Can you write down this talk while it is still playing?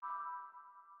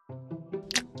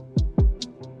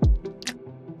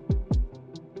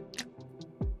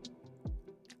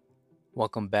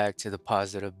Welcome back to the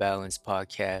Positive Balance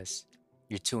Podcast.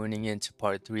 You're tuning in to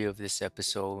part three of this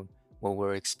episode where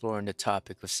we're exploring the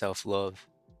topic of self love.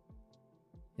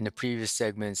 In the previous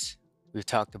segments, we've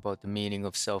talked about the meaning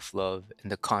of self love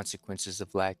and the consequences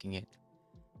of lacking it.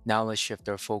 Now let's shift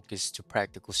our focus to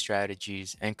practical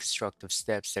strategies and constructive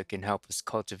steps that can help us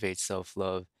cultivate self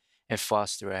love and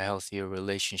foster a healthier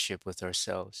relationship with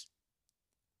ourselves.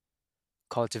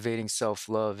 Cultivating self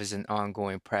love is an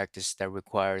ongoing practice that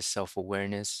requires self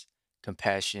awareness,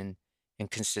 compassion,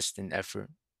 and consistent effort.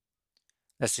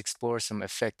 Let's explore some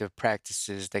effective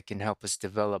practices that can help us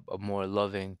develop a more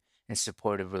loving and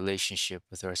supportive relationship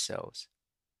with ourselves.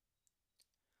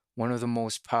 One of the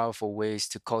most powerful ways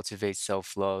to cultivate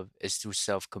self love is through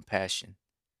self compassion.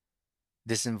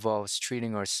 This involves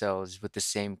treating ourselves with the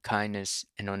same kindness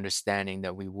and understanding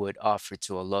that we would offer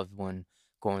to a loved one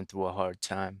going through a hard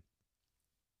time.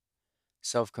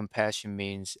 Self compassion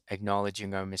means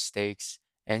acknowledging our mistakes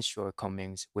and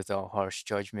shortcomings without harsh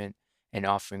judgment and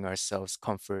offering ourselves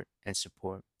comfort and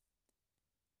support.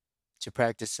 To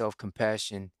practice self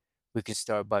compassion, we can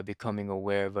start by becoming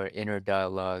aware of our inner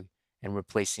dialogue and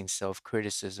replacing self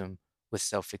criticism with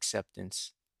self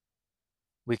acceptance.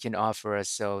 We can offer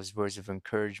ourselves words of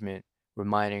encouragement,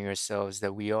 reminding ourselves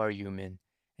that we are human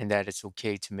and that it's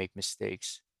okay to make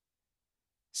mistakes.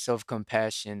 Self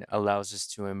compassion allows us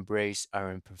to embrace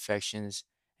our imperfections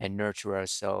and nurture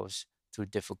ourselves through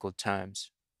difficult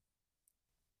times.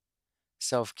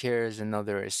 Self care is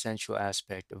another essential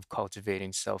aspect of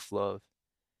cultivating self love.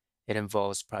 It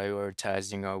involves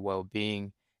prioritizing our well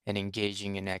being and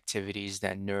engaging in activities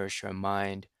that nourish our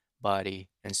mind, body,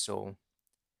 and soul.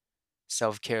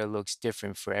 Self care looks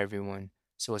different for everyone,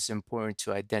 so it's important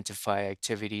to identify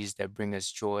activities that bring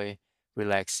us joy,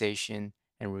 relaxation,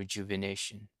 and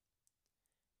rejuvenation.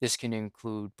 This can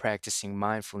include practicing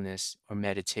mindfulness or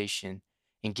meditation,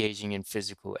 engaging in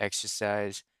physical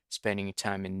exercise, spending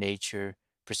time in nature,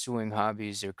 pursuing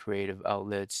hobbies or creative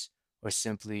outlets, or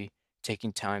simply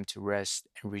taking time to rest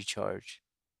and recharge.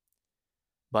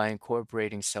 By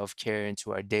incorporating self care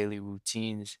into our daily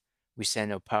routines, we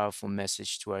send a powerful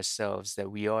message to ourselves that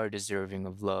we are deserving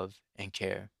of love and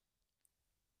care.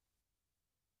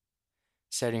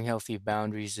 Setting healthy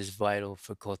boundaries is vital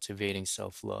for cultivating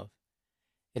self love.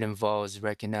 It involves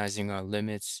recognizing our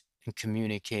limits and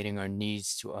communicating our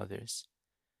needs to others.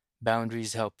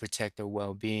 Boundaries help protect our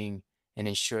well being and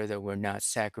ensure that we're not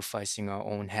sacrificing our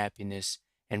own happiness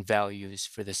and values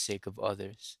for the sake of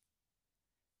others.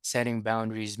 Setting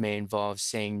boundaries may involve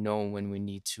saying no when we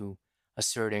need to,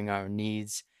 asserting our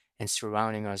needs, and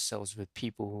surrounding ourselves with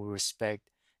people who respect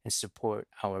and support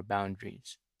our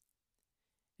boundaries.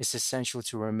 It's essential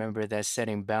to remember that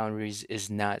setting boundaries is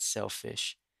not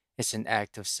selfish. It's an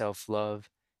act of self love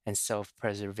and self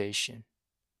preservation.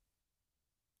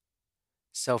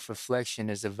 Self reflection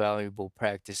is a valuable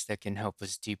practice that can help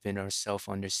us deepen our self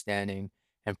understanding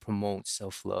and promote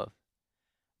self love.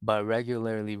 By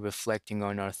regularly reflecting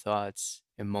on our thoughts,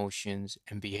 emotions,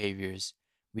 and behaviors,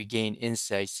 we gain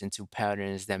insights into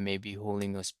patterns that may be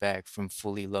holding us back from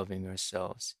fully loving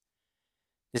ourselves.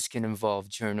 This can involve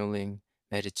journaling,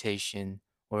 meditation,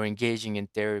 or engaging in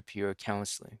therapy or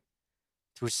counseling.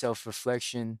 Through self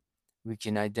reflection, we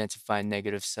can identify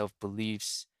negative self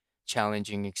beliefs,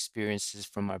 challenging experiences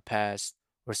from our past,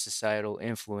 or societal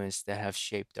influence that have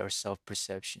shaped our self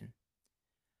perception.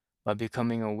 By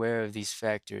becoming aware of these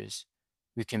factors,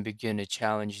 we can begin to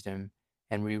challenge them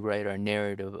and rewrite our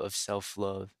narrative of self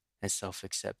love and self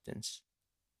acceptance.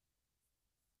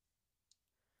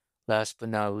 Last but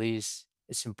not least,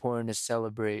 it's important to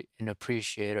celebrate and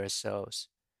appreciate ourselves.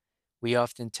 We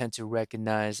often tend to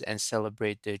recognize and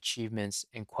celebrate the achievements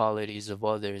and qualities of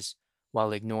others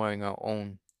while ignoring our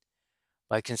own.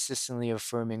 By consistently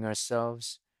affirming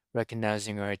ourselves,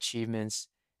 recognizing our achievements,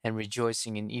 and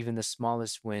rejoicing in even the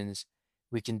smallest wins,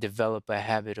 we can develop a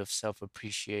habit of self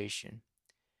appreciation.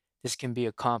 This can be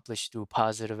accomplished through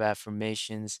positive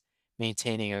affirmations,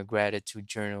 maintaining a gratitude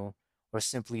journal, or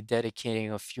simply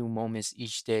dedicating a few moments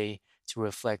each day to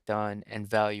reflect on and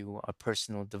value our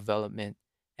personal development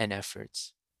and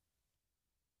efforts.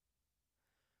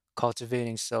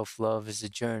 Cultivating self love is a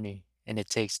journey and it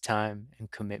takes time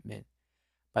and commitment.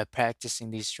 By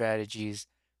practicing these strategies,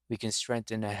 we can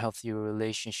strengthen a healthier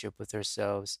relationship with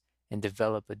ourselves and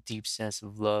develop a deep sense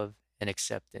of love and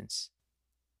acceptance.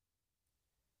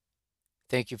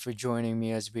 Thank you for joining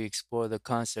me as we explore the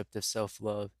concept of self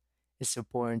love. It's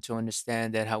important to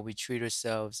understand that how we treat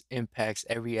ourselves impacts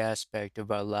every aspect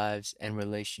of our lives and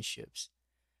relationships.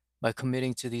 By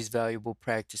committing to these valuable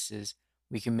practices,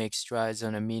 we can make strides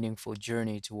on a meaningful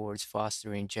journey towards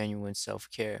fostering genuine self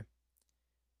care.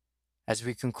 As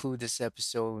we conclude this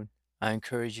episode, I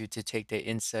encourage you to take the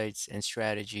insights and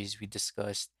strategies we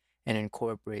discussed and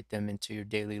incorporate them into your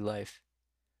daily life.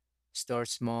 Start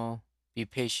small, be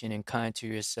patient and kind to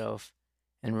yourself,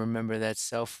 and remember that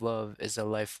self love is a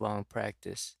lifelong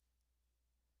practice.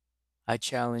 I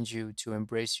challenge you to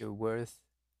embrace your worth,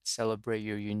 celebrate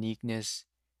your uniqueness,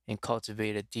 and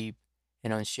cultivate a deep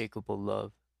and unshakable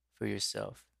love for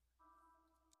yourself.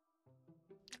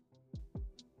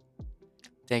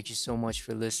 Thank you so much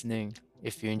for listening.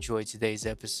 If you enjoyed today's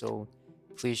episode,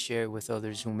 please share it with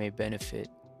others who may benefit.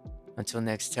 Until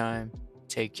next time,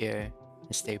 take care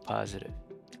and stay positive.